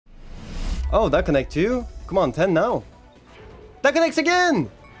Oh, that connect too? Come on, 10 now. That connects again!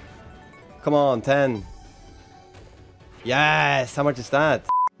 Come on, 10. Yes! How much is that?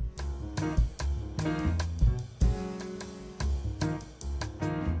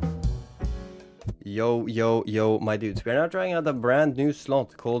 Yo, yo, yo, my dudes. We're now trying out a brand new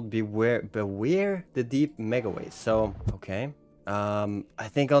slot called Beware the Deep Megaways. So, okay. I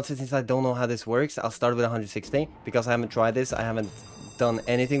think also since I don't know how this works, I'll start with 160 because I haven't tried this. I haven't done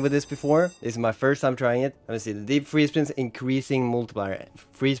anything with this before. This is my first time trying it. Let me see. The deep free spins increasing multiplier.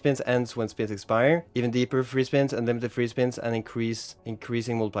 Free spins ends when spins expire. Even deeper free spins, unlimited free spins, and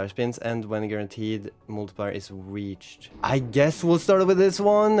increasing multiplier spins end when guaranteed multiplier is reached. I guess we'll start with this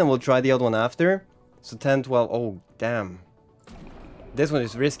one and we'll try the other one after. So 10, 12. Oh, damn. This one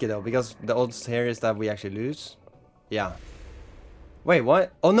is risky though because the odds here is that we actually lose. Yeah. Wait,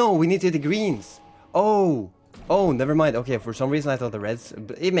 what? Oh no, we need to hit the greens. Oh, never mind. Okay, for some reason I thought the reds.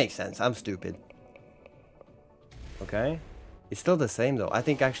 It makes sense. I'm stupid. Okay. It's still the same though. I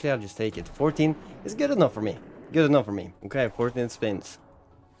think actually I'll just take it. 14 is good enough for me. Good enough for me. Okay, 14 spins.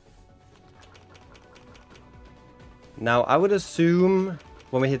 Now I would assume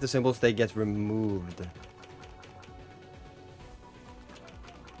when we hit the symbols they get removed.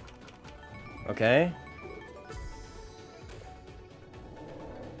 Okay.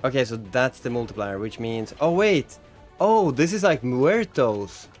 Okay, so that's the multiplier, which means... Oh, wait! Oh, this is like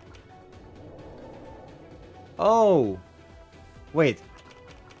muertos! Oh! Wait.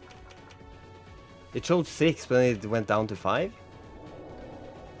 It showed 6, but then it went down to 5?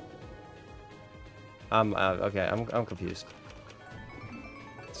 Okay, I'm confused.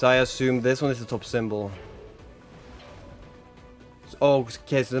 So I assume this one is the top symbol. Oh,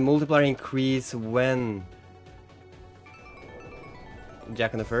 okay, so the multiplier increase when...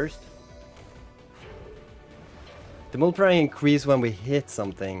 Jack on the first. The multiplier increase when we hit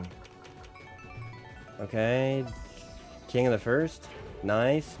something. Okay. King on the first.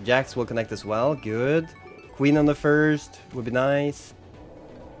 Nice. Jacks will connect as well. Good. Queen on the first would be nice.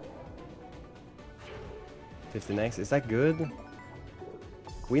 50 next. Is that good?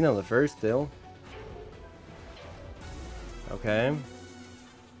 Queen on the first still. Okay.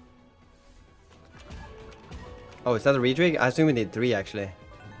 Oh, is that a retrig? I assume we need 3 actually.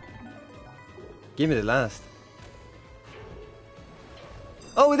 Give me the last.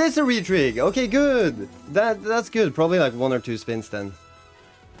 Oh, it is a retrig! Okay, good! That's good. Probably like 1 or 2 spins then.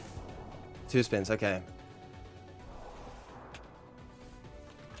 2 spins, okay.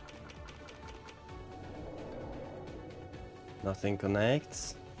 Nothing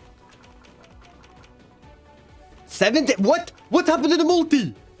connects. 70? What? What happened to the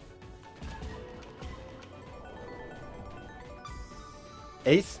multi?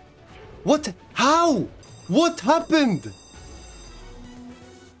 Ace? What? How? What happened?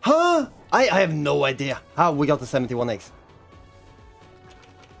 Huh? I have no idea. How we got the 71x.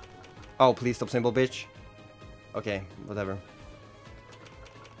 Oh, please stop symbol, bitch. Okay, whatever.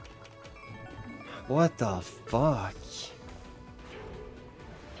 What the fuck?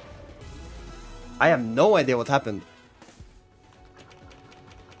 I have no idea what happened.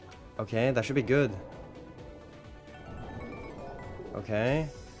 Okay, that should be good. Okay.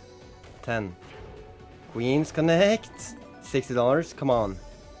 10. Queens connect. $60. Come on.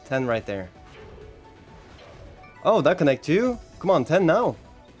 10 right there. Oh, that connect too? Come on, 10 now.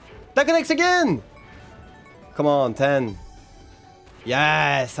 That connects again! Come on, 10.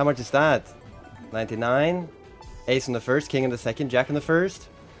 Yes! How much is that? 99. Ace on the first, king on the second, jack on the first.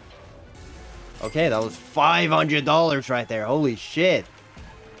 Okay, that was $500 right there. Holy shit.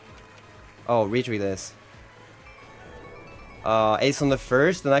 Oh, retweet this. Ace on the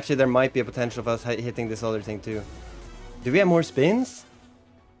first, and actually there might be a potential of us hitting this other thing too. Do we have more spins?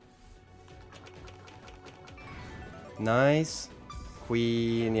 Nice.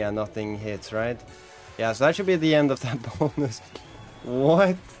 Queen, yeah, nothing hits, right? Yeah, so that should be the end of that bonus.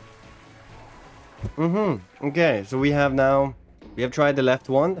 What? Okay, so we have tried the left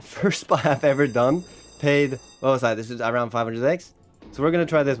one. First buy I've ever done. Paid, what was that? This is around 500x. So we're gonna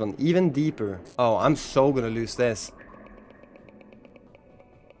try this one, even deeper. Oh, I'm so gonna lose this.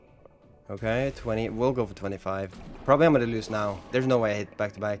 Okay, 20. We'll go for 25. Probably I'm gonna lose now. There's no way I hit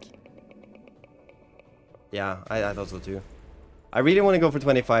back to back. Yeah, I thought so too. I really want to go for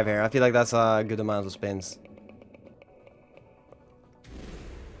 25 here. I feel like that's a good amount of spins.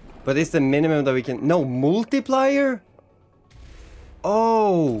 But it's the minimum that we can... No, multiplier?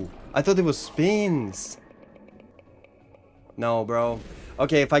 Oh, I thought it was spins. No, bro.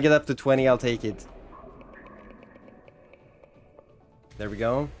 Okay, if I get up to 20, I'll take it. There we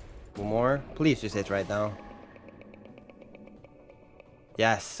go. One more. Please just hit right now.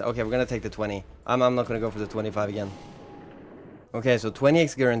 Yes. Okay, we're gonna take the 20. I'm not gonna go for the 25 again. Okay, so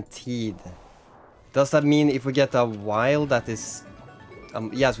 20x guaranteed. Does that mean if we get a wild that is...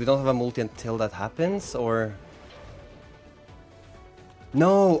 yes, we don't have a multi until that happens, or...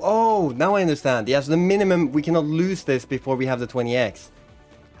 No! Oh, now I understand. Yeah, so the minimum, we cannot lose this before we have the 20x.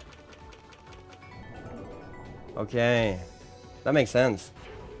 Okay. That makes sense.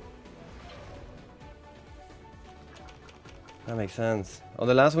 That makes sense. Oh,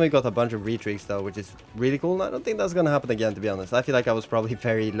 the last one we got a bunch of retricks though, which is really cool. I don't think that's gonna happen again, to be honest. I feel like I was probably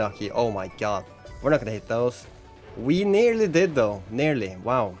very lucky. Oh my god. We're not gonna hit those. We nearly did though. Nearly.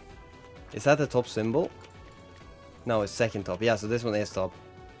 Wow. Is that the top symbol? No, it's second top. Yeah, so this one is top.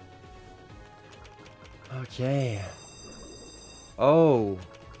 Okay. Oh.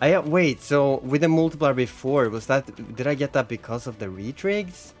 Wait, so with the multiplier before, was that... Did I get that because of the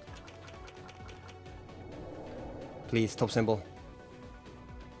retrigs? Please, top symbol.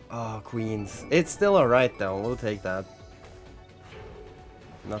 Oh, queens. It's still alright though, we'll take that.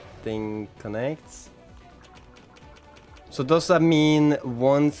 Nothing connects. So does that mean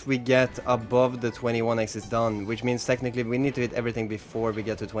once we get above the 21x is done, which means technically we need to hit everything before we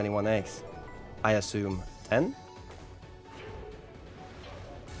get to 21x? I assume. 10?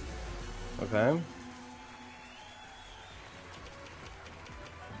 Okay.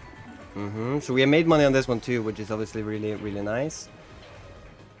 So we have made money on this one too, which is obviously really, really nice.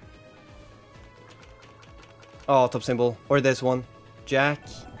 Oh, top symbol. Or this one. Jack.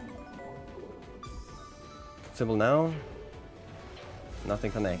 Symbol now.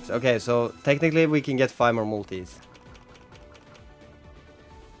 Nothing connects. Okay, so technically we can get 5 more multis.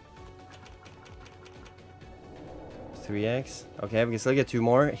 $3x. Okay, we can still get 2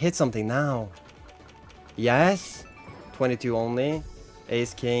 more. Hit something now. Yes. 22 only.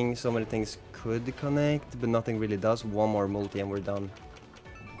 Ace, king, so many things could connect, but nothing really does. 1 more multi and we're done.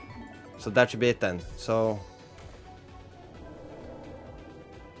 So that should be it then. So...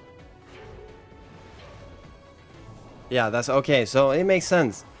 yeah, that's okay. So it makes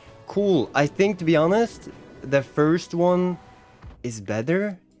sense. Cool. I think, to be honest, the first one is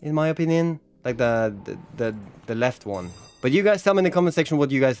better, in my opinion. Like the left one. But you guys tell me in the comment section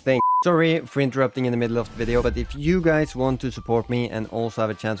what you guys think. Sorry for interrupting in the middle of the video, but if you guys want to support me and also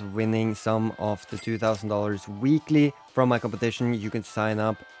have a chance of winning some of the $2,000 weekly from my competition, you can sign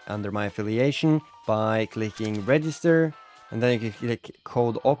up under my affiliation by clicking register, and then you can click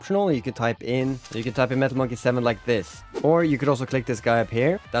code optional. You can type in MetalMonkey7 like this, or you could also click this guy up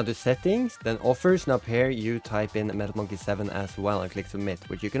here, down to settings, then offers, and up here you type in MetalMonkey7 as well and click submit,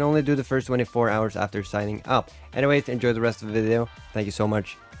 which you can only do the first 24 hours after signing up. Anyways, enjoy the rest of the video. Thank you so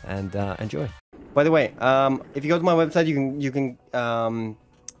much. And enjoy. By the way, if you go to my website, you can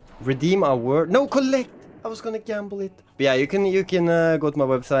redeem a word. No, collect. I was gonna gamble it. But yeah, you can go to my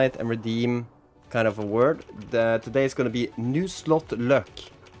website and redeem kind of a word. Today is gonna be new slot luck.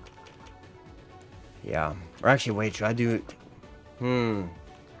 Yeah. Or actually, wait, should I do it?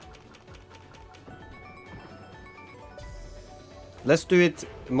 Let's do it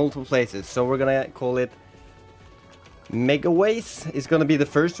multiple places. So we're gonna call it Megaways is gonna be the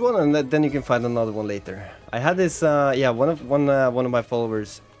first one, and then you can find another one later. I had this, yeah, one of my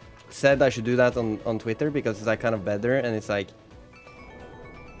followers said I should do that on Twitter because it's like kind of better, and it's like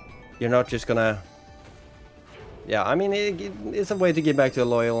you're not just gonna, yeah, I mean it's a way to give back to a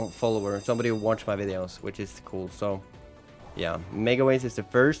loyal follower, somebody who watched my videos, which is cool. So yeah, Megaways is the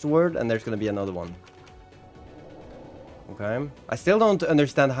first word, and there's gonna be another one. Okay, I still don't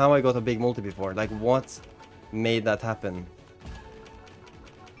understand how I got a big multi before, like what made that happen.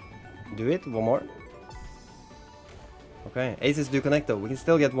 Do it, one more. Okay, aces do connect though. We can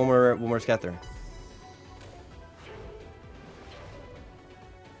still get one more scatter.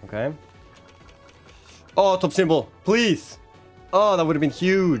 Okay. Oh, top symbol, please. Oh, that would have been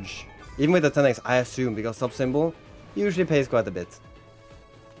huge. Even with the 10x, I assume, because top symbol usually pays quite a bit.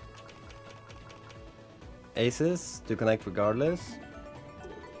 Aces do connect regardless.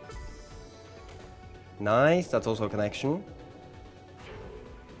 Nice, that's also a connection.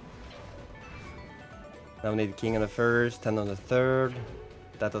 Now we need king on the first, 10 on the third.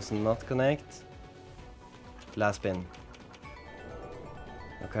 That does not connect. Last spin.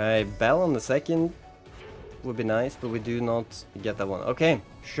 Okay, bell on the second would be nice, but we do not get that one. Okay,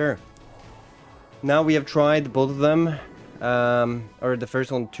 sure. Now we have tried both of them. Or the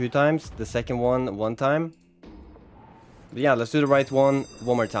first one 2 times, the second one 1 time. But yeah, let's do the right one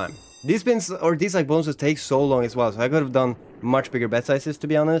more time. These spins, or these like bonuses, take so long as well, so I could have done much bigger bet sizes, to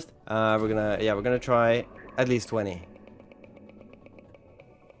be honest. We're gonna try at least 20.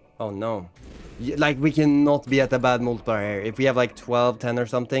 Oh no. Like, we cannot be at a bad multiplier here. If we have like 12, 10 or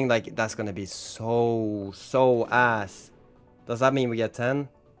something, like, that's gonna be so ass. Does that mean we get 10?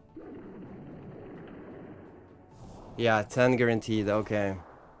 Yeah, 10 guaranteed, okay.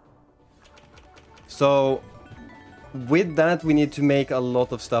 So, with that, we need to make a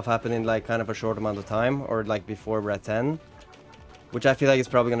lot of stuff happen in like kind of a short amount of time, or like before we're at 10. Which I feel like is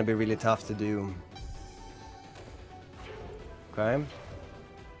probably gonna be really tough to do. Okay.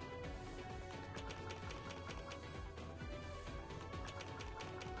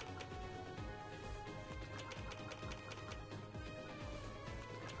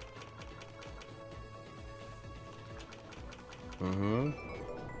 Mm-hmm.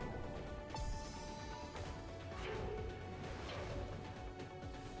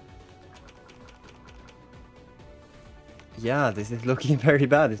 Yeah, this is looking very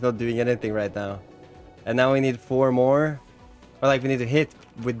bad. It's not doing anything right now. And now we need 4 more. Or like we need to hit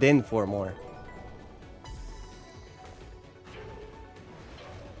within 4 more.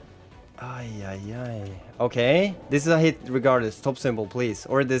 Ay, ay, ay. Okay. This is a hit regardless. Top symbol, please.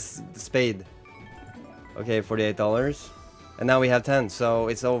 Or this spade. Okay, $48. And now we have 10, so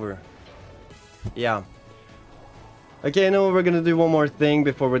it's over. Yeah. Okay, now we're gonna do one more thing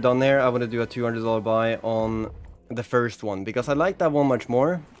before we're done there. I want to do a $200 buy on the first one, because I like that one much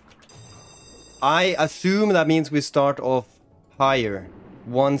more. I assume that means we start off higher.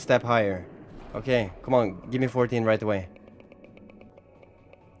 1 step higher. Okay, come on, give me 14 right away.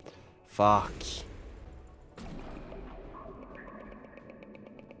 Fuck.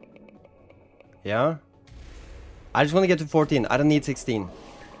 Yeah? I just want to get to 14. I don't need 16.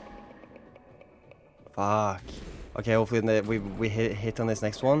 Fuck. Okay, hopefully we hit on this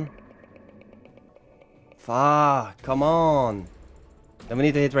next one. Fuck, come on. Then we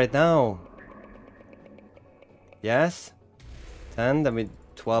need to hit right now. Yes? 10, then we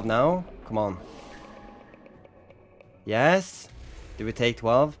 12 now. Come on. Yes? Did we take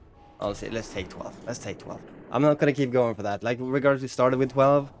 12? I'll say, let's take 12. Let's take 12. I'm not gonna keep going for that. Like, regardless, we started with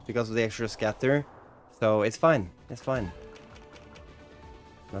 12 because of the extra scatter. So, it's fine. It's fine.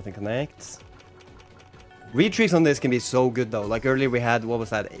 Nothing connects. Retreats on this can be so good though. Like earlier we had, what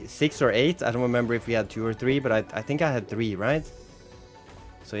was that, 6 or 8? I don't remember if we had 2 or 3, but I think I had 3, right?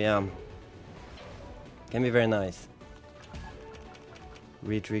 So yeah. Can be very nice.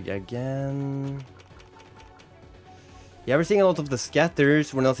 Retrig again. Yeah, we're seeing a lot of the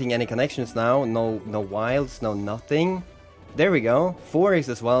scatters. We're not seeing any connections now. No wilds, no nothing. There we go. 4x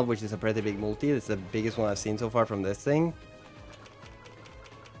as well, which is a pretty big multi. It's the biggest one I've seen so far from this thing.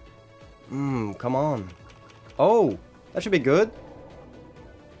 Come on. Oh, that should be good.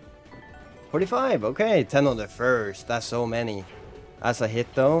 45, okay. 10 on the first. That's so many. That's a hit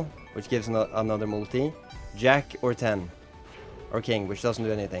though, which gives another multi. Jack or 10. Or king, which doesn't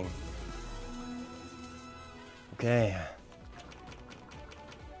do anything. Okay.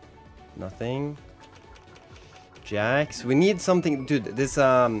 Nothing. Jacks. We need something. Dude, this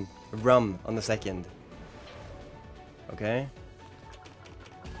rum on the second. Okay.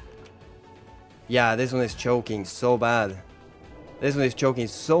 Yeah, this one is choking so bad. This one is choking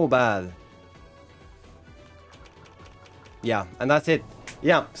so bad. Yeah, and that's it.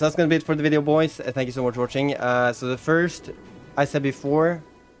 Yeah, so that's gonna be it for the video, boys. Thank you so much for watching. So the first, I said before,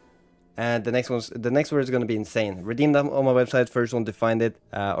 and the next one is gonna be insane. Redeem them on my website. First one to find it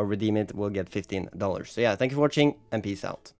or redeem it will get $15. So yeah, thank you for watching and peace out.